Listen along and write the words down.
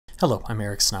Hello, I'm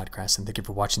Eric Snodgrass, and thank you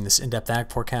for watching this in-depth ag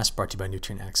forecast brought to you by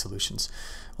Nutrien Ag Solutions.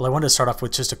 Well, I wanted to start off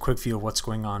with just a quick view of what's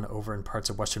going on over in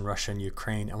parts of Western Russia and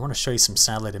Ukraine. I want to show you some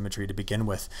satellite imagery to begin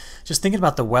with. Just thinking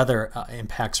about the weather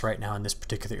impacts right now in this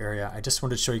particular area, I just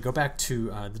wanted to show you, go back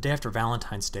to the day after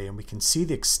Valentine's Day, and we can see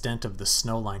the extent of the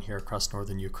snow line here across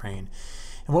northern Ukraine.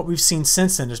 And what we've seen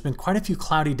since then, there's been quite a few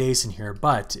cloudy days in here,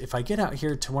 but if I get out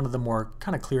here to one of the more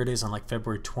kind of clear days on like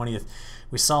February 20th,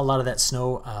 we saw a lot of that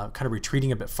snow kind of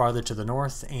retreating a bit farther to the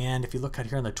north. And if you look out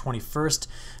here on the 21st,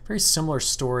 very similar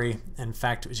story. In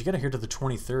fact, as you get out here to the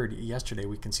 23rd, yesterday,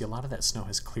 we can see a lot of that snow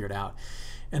has cleared out.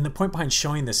 And the point behind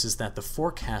showing this is that the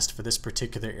forecast for this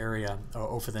particular area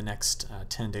over the next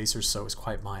 10 days or so is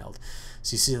quite mild.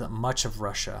 So you see that much of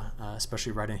Russia,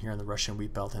 especially right in here in the Russian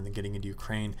wheat belt and then getting into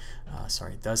Ukraine,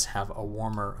 does have a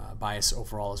warmer bias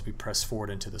overall as we press forward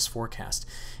into this forecast.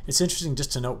 It's interesting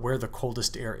just to note where the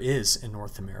coldest air is in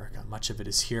North America. Much of it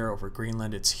is here over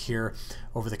Greenland, it's here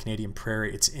over the Canadian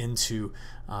prairie, it's into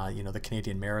the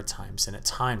Canadian Maritimes, and at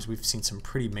times we've seen some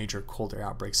pretty major cold air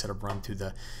outbreaks that have run through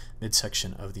the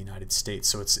midsection of the United States.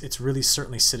 So it's really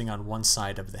certainly sitting on one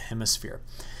side of the hemisphere.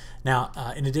 Now,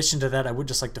 in addition to that, I would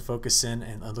just like to focus in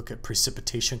and look at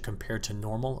precipitation compared to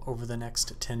normal over the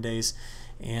next 10 days.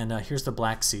 And here's the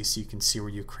Black Sea, so you can see where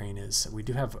Ukraine is. We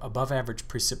do have above average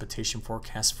precipitation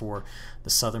forecast for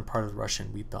the southern part of the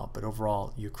Russian wheat belt, but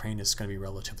overall Ukraine is going to be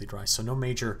relatively dry. So no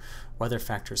major weather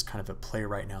factors kind of at play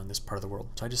right now in this part of the world.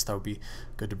 So I just thought it would be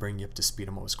good to bring you up to speed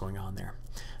on what was going on there.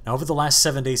 Now, over the last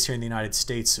 7 days here in the United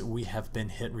States, we have been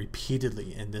hit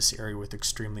repeatedly in this area with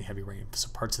extremely heavy rain. So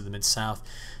parts of the Mid-South,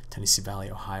 Tennessee Valley,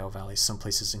 Ohio Valley, some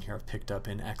places in here have picked up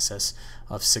in excess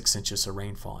of 6 inches of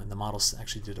rainfall. And the models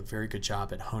actually did a very good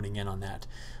job at honing in on that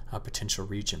potential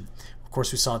region. Of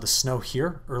course, we saw the snow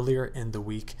here earlier in the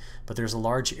week, but there's a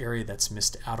large area that's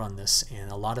missed out on this,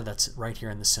 and a lot of that's right here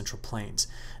in the Central Plains.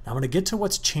 Now, I'm going to get to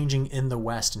what's changing in the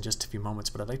west in just a few moments,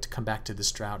 but I'd like to come back to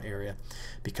this drought area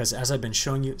because, as I've been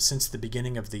showing you since the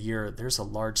beginning of the year, there's a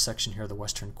large section here of the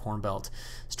Western Corn Belt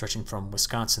stretching from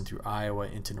Wisconsin through Iowa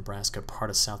into Nebraska, part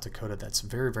of South Dakota that's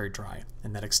very, very dry,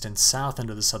 and that extends south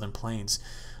into the Southern Plains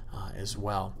as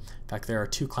well. In fact, there are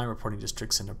 2 climate reporting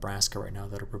districts in Nebraska right now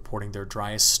that are reporting their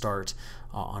driest start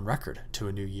on record to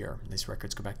a new year. And these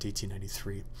records go back to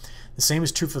 1893. The same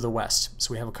is true for the West.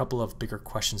 So we have a couple of bigger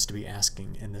questions to be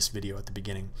asking in this video at the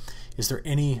beginning. Is there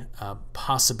any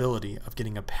possibility of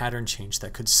getting a pattern change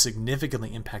that could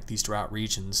significantly impact these drought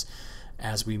regions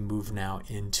as we move now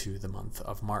into the month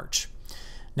of March?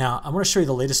 Now, I'm going to show you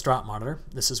the latest drought monitor.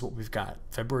 This is what we've got.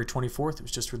 February 24th, it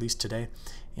was just released today,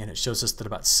 and it shows us that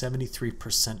about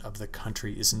 73% of the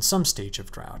country is in some stage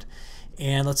of drought.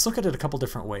 And let's look at it a couple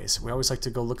different ways. We always like to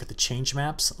go look at the change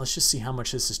maps. Let's just see how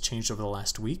much this has changed over the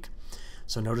last week.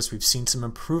 So notice we've seen some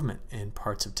improvement in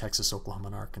parts of Texas, Oklahoma,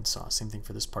 and Arkansas. Same thing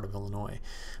for this part of Illinois.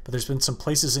 But there's been some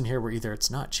places in here where either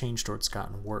it's not changed or it's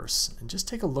gotten worse. And just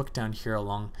take a look down here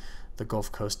along the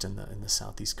Gulf Coast and the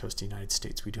southeast coast of the United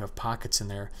States. We do have pockets in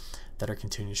there that are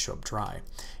continuing to show up dry.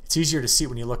 It's easier to see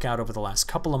when you look out over the last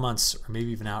couple of months, or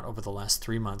maybe even out over the last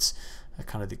 3 months,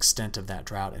 kind of the extent of that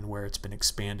drought and where it's been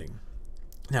expanding.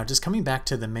 Now, just coming back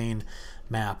to the main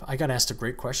map, I got asked a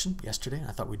great question yesterday, and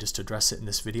I thought we'd just address it in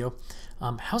this video.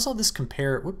 How's all this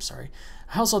compare?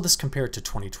 How's all this compare to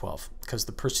 2012? Because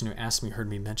the person who asked me heard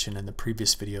me mention in the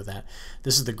previous video that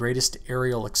this is the greatest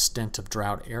aerial extent of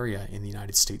drought area in the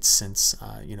United States since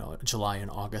July and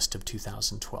August of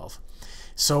 2012.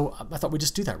 So I thought we'd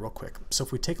just do that real quick. So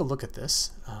if we take a look at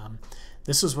this,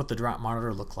 this is what the drought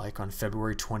monitor looked like on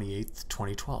February 28th,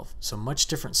 2012. So much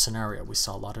different scenario. We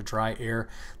saw a lot of dry air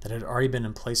that had already been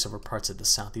in place over parts of the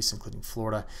southeast, including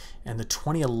Florida. And the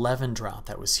 2011 drought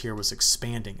that was here was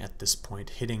expanding at this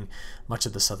point, hitting much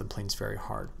of the southern plains very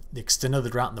hard. The extent of the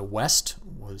drought in the west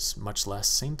was much less.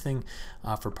 Same thing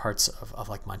for parts of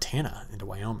like Montana into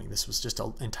Wyoming. This was just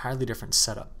an entirely different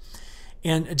setup.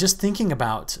 And just thinking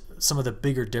about some of the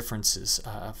bigger differences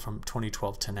from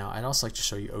 2012 to now, I'd also like to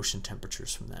show you ocean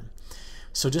temperatures from then.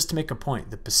 So just to make a point,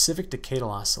 the Pacific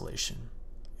Decadal Oscillation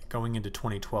going into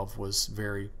 2012 was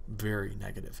very, very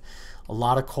negative. A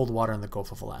lot of cold water in the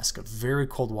Gulf of Alaska, very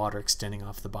cold water extending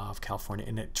off the Baja of California,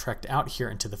 and it trekked out here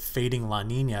into the fading La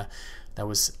Niña that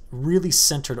was really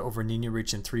centered over Niña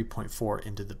region 3.4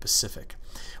 into the Pacific.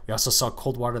 We also saw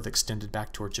cold water that extended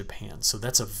back toward Japan. So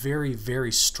that's a very,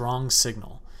 very strong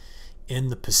signal in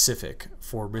the Pacific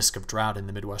for risk of drought in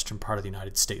the Midwestern part of the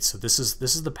United States. So this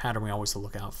is the pattern we always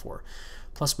look out for.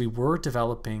 Plus, we were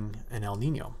developing an El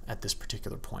Nino at this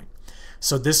particular point.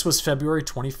 So this was February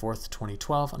 24th,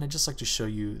 2012, and I'd just like to show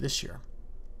you this year.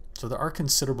 So there are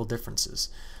considerable differences.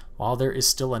 While there is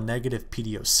still a negative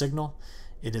PDO signal,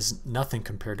 it is nothing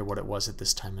compared to what it was at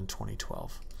this time in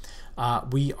 2012.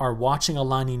 We are watching a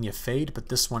La Niña fade, but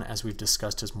this one, as we've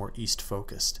discussed, is more east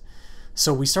focused.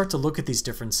 So we start to look at these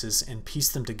differences and piece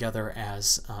them together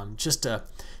as just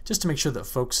to make sure that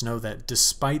folks know that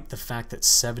despite the fact that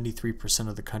 73%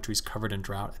 of the country is covered in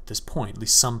drought at this point, at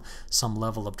least some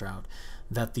level of drought,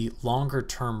 that the longer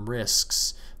term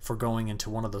risks for going into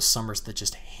one of those summers that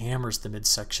just hammers the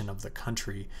midsection of the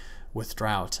country with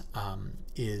drought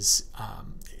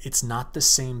it's not the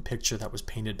same picture that was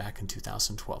painted back in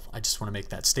 2012. I just want to make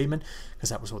that statement because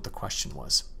that was what the question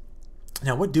was.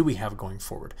 Now, what do we have going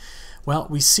forward? Well,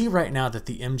 we see right now that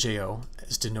the MJO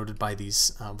is denoted by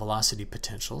these velocity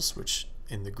potentials, which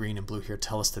in the green and blue here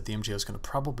tell us that the MJO is going to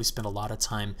probably spend a lot of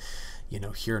time,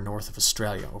 here north of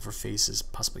Australia over phases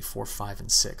possibly 4, 5,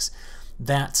 and 6.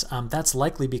 That's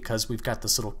likely because we've got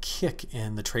this little kick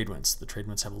in the trade winds. The trade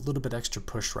winds have a little bit extra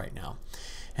push right now.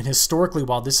 And historically,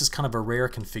 while this is kind of a rare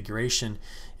configuration,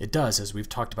 it does, as we've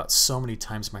talked about so many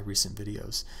times in my recent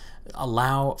videos,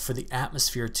 allow for the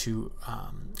atmosphere to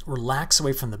relax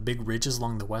away from the big ridges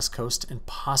along the west coast and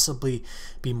possibly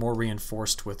be more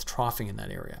reinforced with troughing in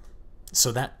that area.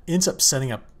 So that ends up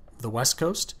setting up the west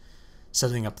coast,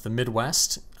 setting up the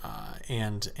Midwest,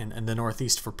 and the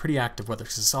Northeast for pretty active weather,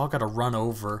 because it's all got to run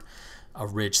over a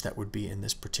ridge that would be in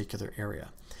this particular area.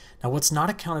 Now, what's not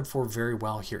accounted for very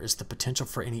well here is the potential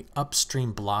for any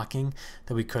upstream blocking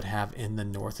that we could have in the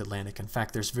North Atlantic. In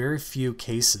fact, there's very few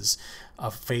cases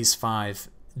of phase 5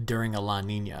 during a La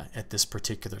Niña at this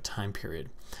particular time period.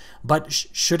 But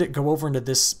should it go over into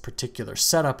this particular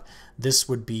setup, this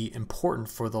would be important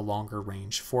for the longer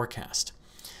range forecast.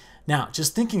 Now,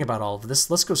 just thinking about all of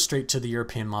this, let's go straight to the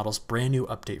European model's brand new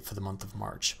update for the month of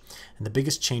March. And the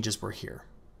biggest changes were here.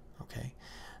 Okay.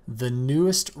 The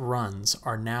newest runs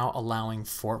are now allowing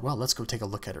for, well, let's go take a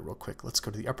look at it real quick. Let's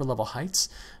go to the upper level heights.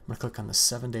 I'm going to click on the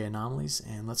 7-day anomalies,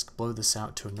 and let's blow this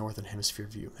out to a northern hemisphere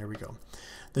view. There we go.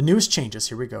 The newest changes,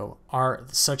 here we go, are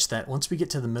such that once we get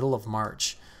to the middle of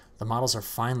March, the models are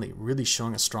finally really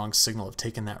showing a strong signal of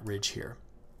taking that ridge here.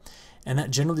 And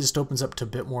that generally just opens up to a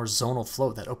bit more zonal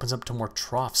flow. That opens up to more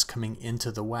troughs coming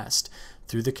into the west,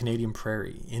 through the Canadian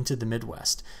prairie, into the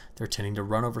Midwest. They're tending to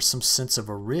run over some sense of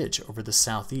a ridge over the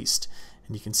southeast.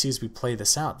 And you can see as we play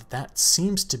this out, that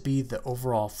seems to be the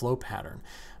overall flow pattern,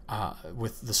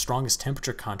 with the strongest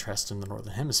temperature contrast in the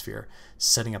northern hemisphere,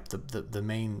 setting up the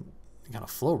main kind of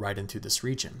flow right into this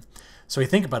region. So we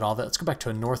think about all that. Let's go back to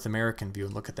a North American view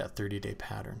and look at that 30-day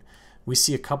pattern. We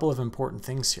see a couple of important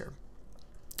things here.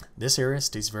 This area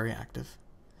stays very active.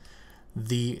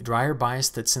 The drier bias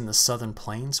that's in the southern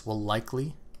plains will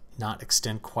likely not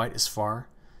extend quite as far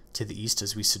to the east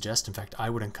as we suggest. In fact, I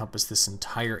would encompass this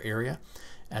entire area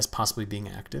as possibly being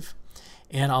active.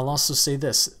 And I'll also say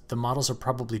this, the models are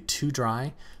probably too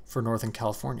dry for Northern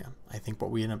California. I think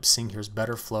what we end up seeing here is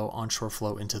better flow, onshore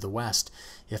flow into the west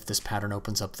if this pattern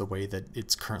opens up the way that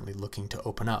it's currently looking to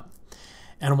open up.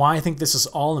 And why I think this is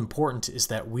all important is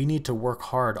that we need to work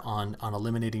hard on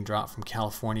eliminating drought from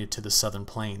California to the southern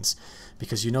plains,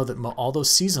 because you know that all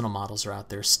those seasonal models are out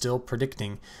there still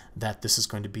predicting that this is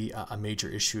going to be a major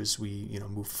issue as we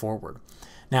move forward.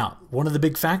 Now, one of the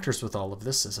big factors with all of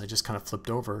this, as I just kind of flipped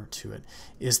over to it,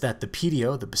 is that the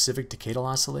PDO, the Pacific Decadal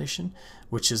Oscillation,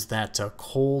 which is that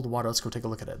cold water, let's go take a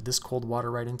look at it, this cold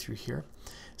water right in through here,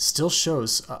 still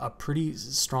shows a pretty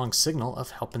strong signal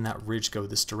of helping that ridge go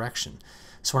this direction.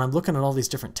 So when I'm looking at all these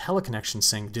different teleconnections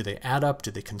saying, do they add up, do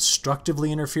they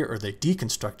constructively interfere, or they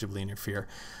deconstructively interfere,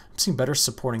 I'm seeing better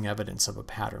supporting evidence of a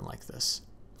pattern like this.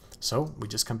 So we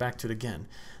just come back to it again.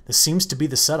 This seems to be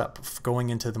the setup going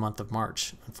into the month of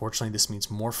March. Unfortunately, this means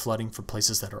more flooding for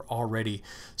places that are already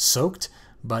soaked,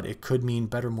 but it could mean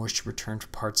better moisture return to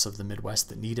parts of the Midwest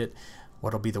that need it.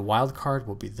 What'll be the wild card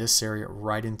will be this area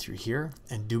right in through here.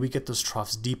 And do we get those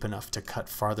troughs deep enough to cut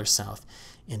farther south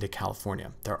into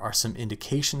California? There are some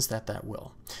indications that that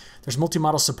will. There's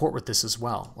multi-model support with this as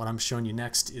well. What I'm showing you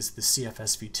next is the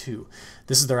CFSv2.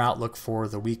 This is their outlook for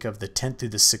the week of the 10th through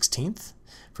the 16th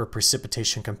for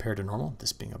precipitation compared to normal,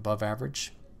 this being above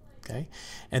average. Okay,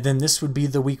 and then this would be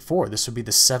the week 4. This would be the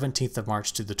 17th of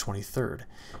March to the 23rd.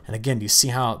 And again, you see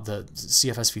how the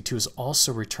CFSv2 is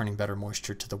also returning better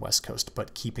moisture to the west coast,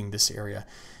 but keeping this area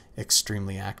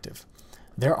extremely active.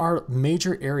 There are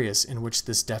major areas in which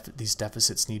these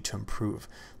deficits need to improve.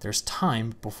 There's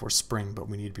time before spring, but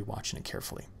we need to be watching it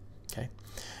carefully. Okay.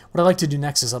 What I'd like to do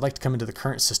next is I'd like to come into the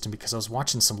current system because I was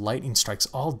watching some lightning strikes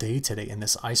all day today in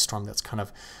this ice storm that's kind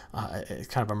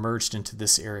of emerged into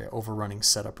this area, overrunning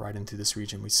setup right into this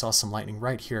region. We saw some lightning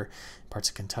right here in parts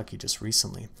of Kentucky just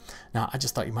recently. Now, I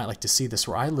just thought you might like to see this.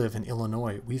 Where I live in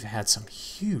Illinois, we've had some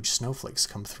huge snowflakes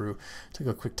come through. I took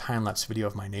a quick time-lapse video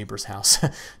of my neighbor's house,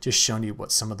 just showing you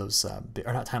what some of those,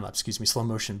 or not time-lapse, excuse me, slow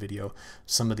motion video,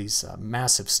 some of these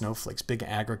massive snowflakes, big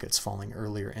aggregates falling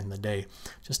earlier in the day.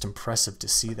 Just impressive to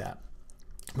see that.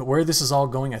 But where this is all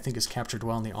going, I think, is captured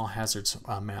well in the all hazards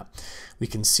map. We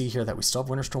can see here that we still have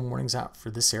winter storm warnings out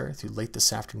for this area through late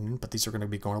this afternoon, but these are going to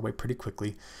be going away pretty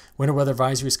quickly. Winter weather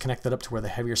advisory is connected up to where the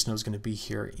heavier snow is going to be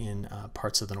here in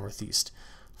parts of the Northeast.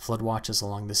 Flood watches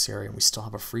along this area, and we still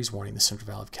have a freeze warning in the Central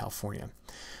Valley of California.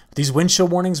 These wind chill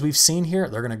warnings we've seen here,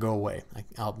 they're going to go away.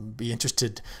 I'll be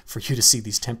interested for you to see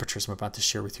these temperatures I'm about to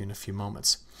share with you in a few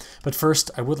moments. But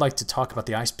first, I would like to talk about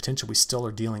the ice potential we still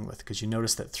are dealing with, because you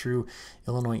notice that through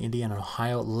Illinois, Indiana, and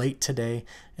Ohio late today,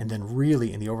 and then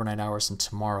really in the overnight hours and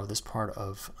tomorrow, this part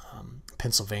of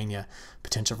Pennsylvania,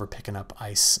 potential for picking up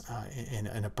ice in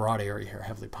a broad area here,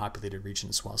 heavily populated region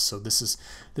as well. So this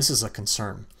is a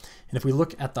concern. And if we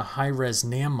look at the high-res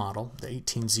NAM model, the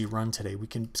 18Z run today, we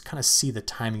can kind of see the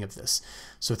timing of this.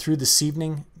 So through this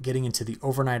evening, getting into the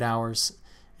overnight hours,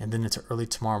 and then into early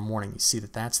tomorrow morning, you see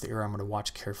that that's the area I'm going to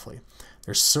watch carefully.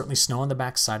 There's certainly snow on the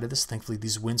back side of this. Thankfully,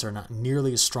 these winds are not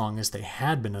nearly as strong as they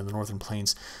had been in the northern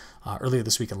plains earlier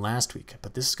this week and last week,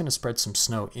 but this is going to spread some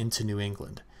snow into New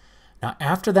England. Now,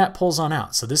 after that pulls on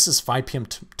out, so this is 5 p.m.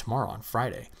 tomorrow on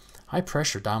Friday, high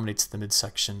pressure dominates the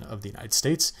midsection of the United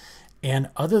States,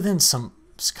 and other than some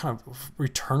kind of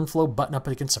return flow button up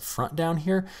against a front down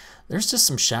here, there's just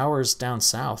some showers down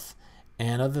south.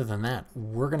 And other than that,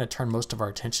 we're going to turn most of our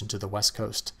attention to the West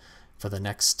Coast for the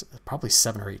next probably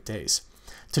 7 or 8 days.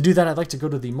 To do that, I'd like to go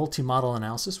to the multi-model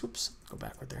analysis. Whoops, go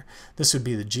backward there. This would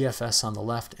be the GFS on the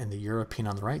left and the European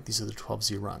on the right. These are the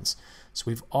 12Z runs. So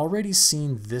we've already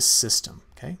seen this system,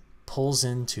 okay, pulls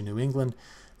into New England.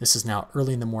 This is now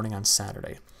early in the morning on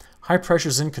Saturday. High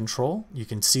pressure's in control. You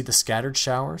can see the scattered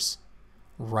showers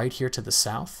right here to the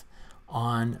south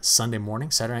on Sunday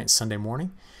morning, Saturday night, Sunday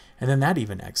morning. And then that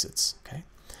even exits, okay?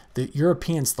 The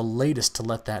European's the latest to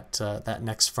let that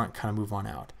next front kind of move on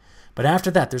out. But after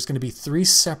that, there's going to be 3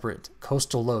 separate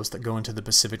coastal lows that go into the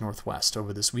Pacific Northwest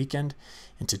over this weekend,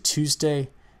 into Tuesday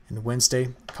and Wednesday.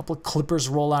 A couple of clippers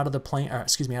roll out of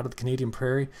the Canadian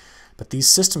prairie. But these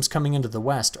systems coming into the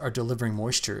west are delivering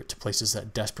moisture to places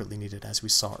that desperately need it, as we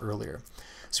saw earlier.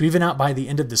 So even out by the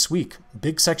end of this week, a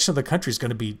big section of the country is going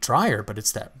to be drier, but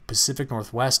it's that Pacific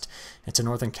Northwest into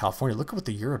Northern California. Look at what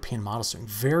the European model is doing.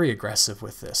 Very aggressive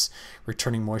with this,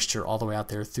 returning moisture all the way out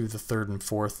there through the 3rd and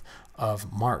 4th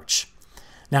of March.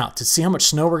 Now, to see how much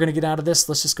snow we're going to get out of this,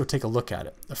 let's just go take a look at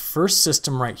it. The first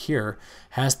system right here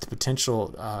has the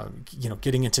potential,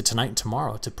 getting into tonight and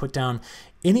tomorrow, to put down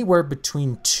anywhere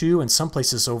between 2 and some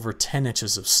places over 10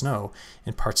 inches of snow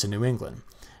in parts of New England.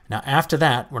 Now, after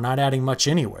that, we're not adding much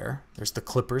anywhere. There's the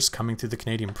clippers coming through the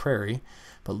Canadian prairie.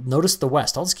 But notice the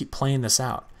west. I'll just keep playing this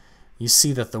out. You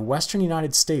see that the western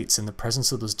United States, in the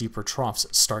presence of those deeper troughs,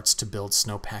 starts to build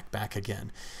snowpack back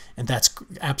again. And that's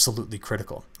absolutely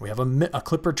critical. We have a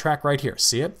clipper track right here.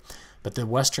 See it? But the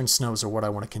western snows are what I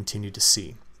want to continue to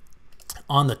see.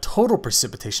 On the total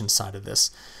precipitation side of this,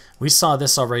 we saw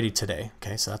this already today,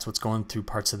 okay, so that's what's going through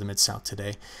parts of the Mid-South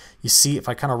today. You see, if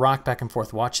I kind of rock back and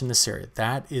forth watching this area,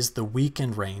 that is the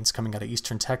weekend rains coming out of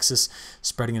eastern Texas,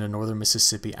 spreading into northern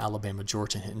Mississippi, Alabama,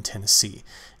 Georgia, and hitting Tennessee.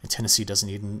 And Tennessee doesn't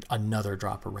need another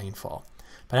drop of rainfall.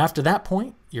 But after that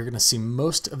point, you're going to see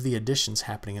most of the additions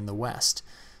happening in the west.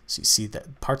 So you see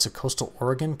that parts of coastal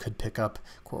Oregon could pick up,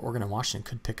 Oregon and Washington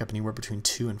could pick up anywhere between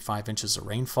 2 and 5 inches of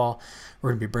rainfall.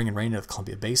 We're going to be bringing rain into the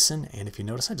Columbia Basin, and if you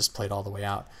notice, I just played all the way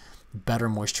out. Better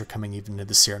moisture coming even into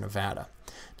the Sierra Nevada.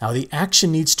 Now the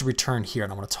action needs to return here,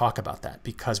 and I want to talk about that,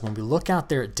 because when we look out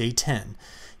there at day 10,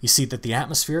 you see that the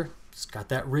atmosphere, it's got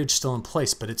that ridge still in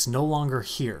place, but it's no longer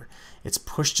here. It's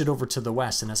pushed it over to the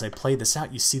west, and as I play this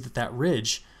out, you see that that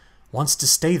ridge wants to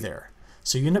stay there.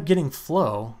 So you end up getting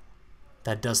flow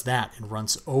that does that and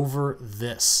runs over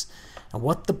this. And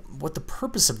what the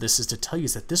purpose of this is to tell you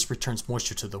is that this returns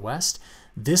moisture to the west.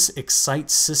 This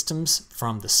excites systems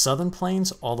from the southern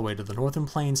plains all the way to the northern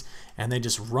plains, and they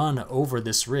just run over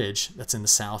this ridge that's in the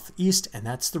southeast, and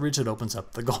that's the ridge that opens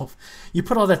up the Gulf. You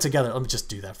put all that together, let me just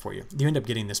do that for you. You end up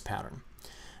getting this pattern.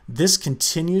 This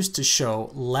continues to show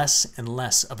less and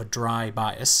less of a dry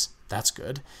bias. That's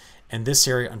good. And this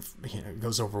area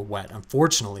goes over wet.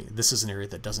 Unfortunately, this is an area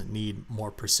that doesn't need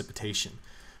more precipitation.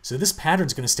 So this pattern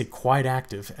is going to stay quite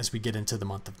active as we get into the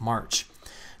month of March.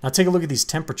 Now take a look at these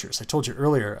temperatures. I told you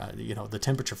earlier, the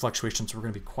temperature fluctuations were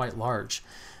going to be quite large.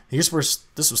 Here's where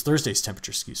this was Thursday's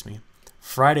temperature, excuse me.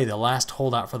 Friday, the last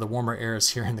holdout for the warmer air is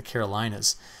here in the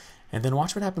Carolinas. And then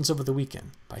watch what happens over the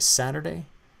weekend. By Saturday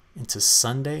into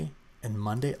Sunday and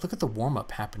Monday, look at the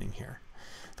warm-up happening here.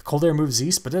 The cold air moves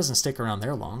east, but it doesn't stick around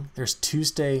there long. There's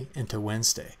Tuesday into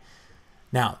Wednesday.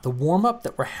 Now, the warm-up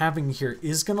that we're having here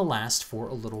is going to last for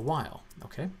a little while,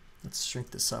 okay? Let's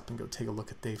shrink this up and go take a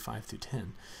look at day 5 through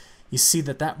 10. You see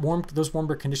that those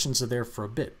warmer conditions are there for a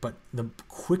bit, but the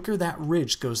quicker that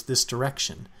ridge goes this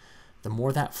direction, the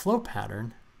more that flow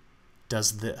pattern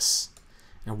does this.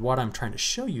 And what I'm trying to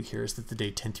show you here is that the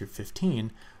day 10 through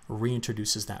 15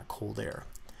 reintroduces that cold air.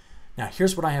 Now,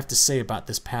 here's what I have to say about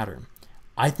this pattern.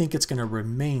 I think it's going to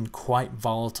remain quite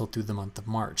volatile through the month of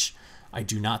March. I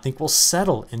do not think we'll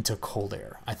settle into cold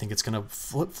air. I think it's going to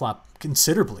flip-flop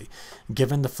considerably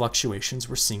given the fluctuations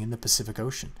we're seeing in the Pacific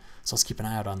Ocean. So let's keep an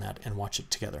eye out on that and watch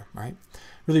it together. All right.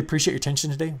 Really appreciate your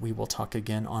attention today. We will talk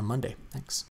again on Monday. Thanks.